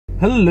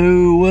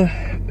Hello,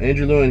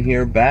 Andrew Lewin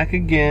here, back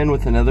again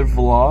with another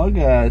vlog.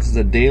 This is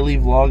a daily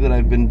vlog that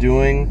I've been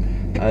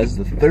doing. This is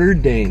the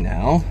third day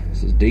now.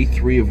 This is day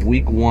 3 of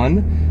week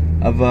 1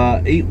 of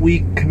a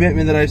 8-week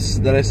commitment that I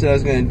said I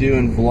was going to do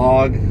and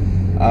vlog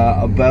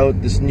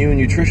about this new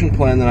nutrition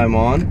plan that I'm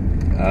on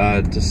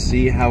to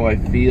see how I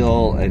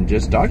feel and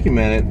just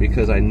document it,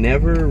 because I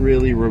never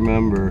really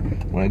remember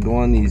when I go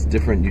on these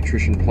different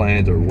nutrition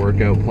plans or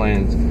workout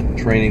plans,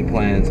 training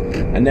plans.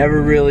 I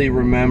never really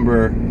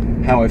remember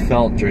how I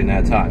felt during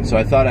that time. So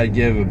I thought I'd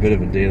give a bit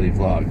of a daily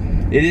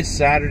vlog. It is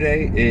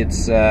Saturday,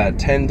 it's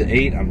 10 to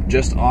 8. I'm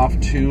just off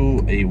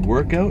to a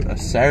workout, a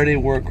Saturday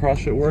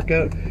CrossFit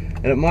workout.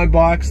 And at my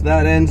box,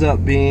 that ends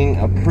up being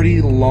a pretty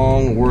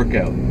long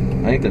workout.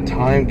 I think the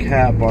time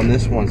cap on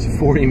this one's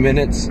 40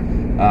 minutes.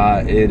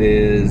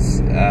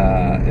 It's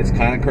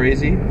kind of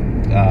crazy.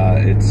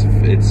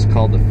 It's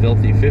called the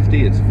Filthy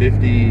 50. It's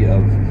 50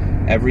 of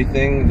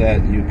everything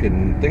that you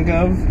can think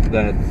of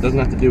that doesn't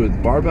have to do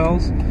with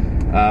barbells.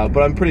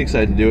 But I'm pretty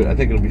excited to do it. I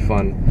think it'll be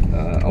fun.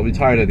 I'll be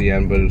tired at the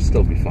end, but it'll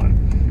still be fun.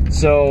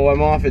 So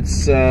I'm off.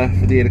 It's for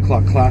the 8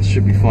 o'clock class.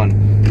 Should be fun.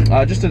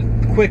 Just a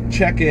quick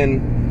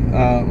check-in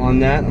on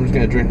that. I'm just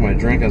gonna drink my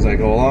drink as I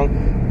go along.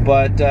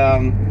 But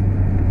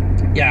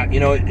yeah, you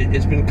know,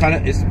 it's been kind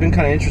of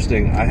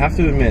interesting. I have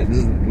to admit, this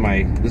is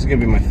gonna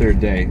be my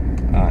 3rd day,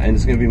 and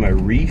it's gonna be my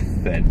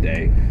refed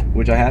day,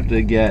 which I have to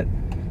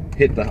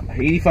hit the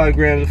 85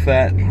 grams of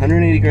fat,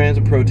 180 grams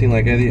of protein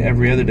like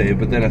every other day,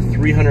 but then a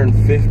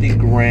 350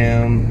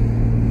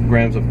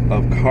 grams of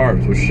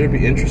carbs, which should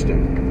be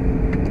interesting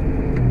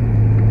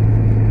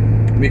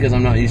because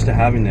I'm not used to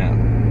having that.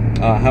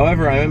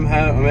 However, I am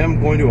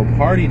going to a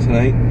party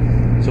tonight,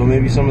 so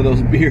maybe some of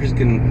those beers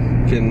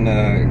can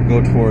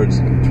go towards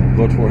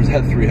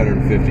that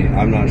 350.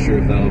 I'm not sure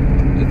if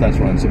that's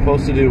what I'm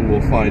supposed to do.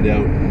 We'll find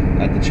out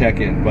at the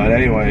check-in. But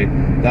anyway,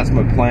 that's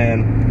my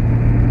plan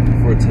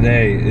for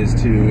today, is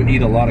to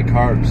eat a lot of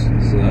carbs.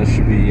 So that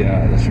should be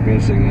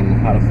interesting on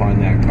how to find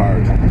that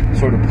carbs.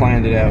 Sort of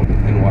planned it out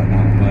and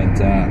whatnot.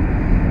 But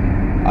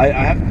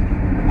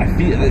I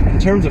feel, in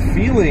terms of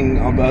feeling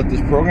about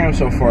this program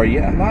so far,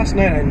 yeah, last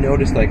night I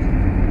noticed, like,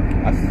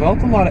 I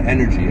felt a lot of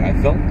energy. I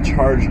felt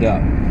charged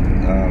up.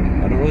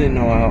 I don't really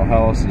know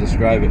how else to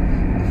describe it.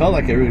 I felt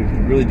like I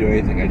could really do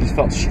anything. I just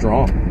felt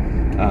strong.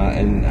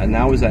 And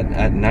that was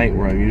at night,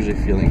 where I'm usually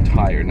feeling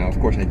tired. Now, of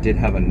course, I did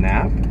have a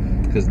nap,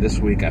 because this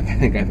week I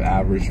think I've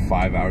averaged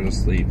 5 hours of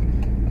sleep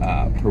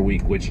per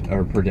week,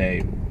 or per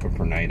day, or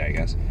per night, I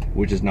guess,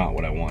 which is not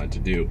what I wanted to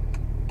do.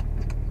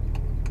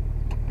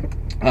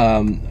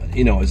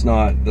 You know,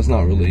 that's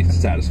not really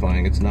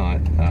satisfying. It's not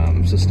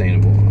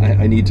sustainable.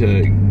 I need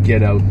to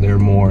get out there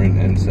more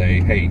and say,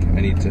 hey,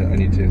 I need to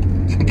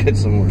get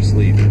some more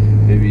sleep.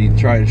 Maybe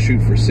try and shoot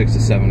for 6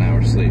 to 7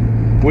 hours sleep,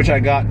 which I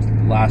got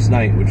last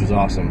night, which was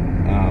awesome.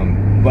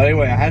 But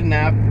anyway, I had a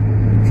nap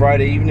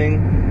Friday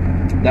evening.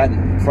 That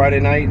Friday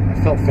night, I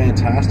felt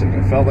fantastic.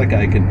 I felt like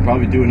I could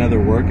probably do another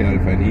workout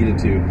if I needed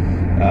to,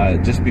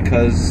 just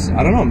because,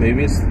 I don't know,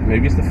 maybe it's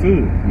the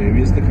food,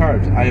 maybe it's the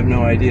carbs. I have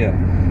no idea.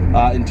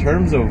 In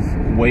terms of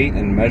weight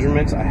and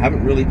measurements, I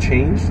haven't really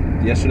changed.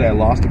 Yesterday I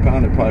lost a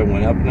pound. I probably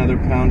went up another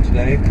pound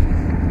today.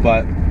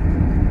 But,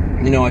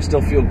 you know, I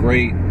still feel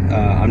great.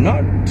 I'm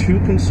not too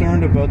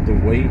concerned about the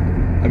weight.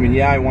 I mean,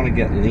 yeah, I want to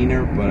get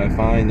leaner, but I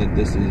find that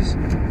this is,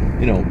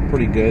 you know,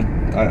 pretty good.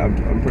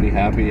 I'm pretty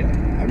happy.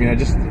 I mean, I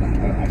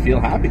feel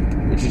happy,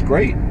 which is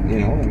great. You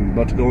know, I'm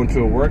about to go into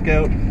a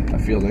workout. I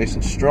feel nice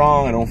and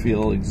strong. I don't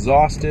feel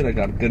exhausted. I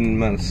got a good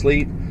amount of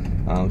sleep.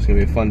 It's going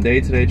to be a fun day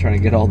today, trying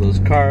to get all those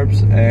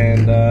carbs.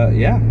 And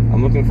yeah,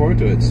 I'm looking forward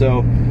to it.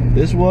 So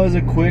this was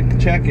a quick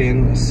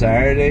check-in, a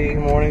Saturday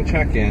morning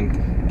check-in.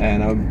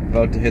 And I'm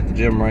about to hit the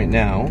gym right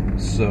now.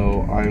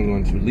 So I'm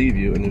going to leave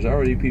you. And there's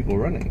already people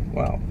running.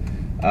 Wow.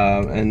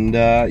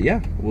 Yeah,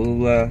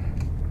 we'll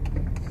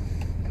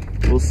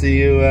see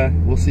you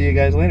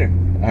guys later.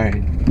 All right,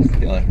 see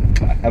you later.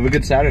 Bye. Have a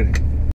good Saturday.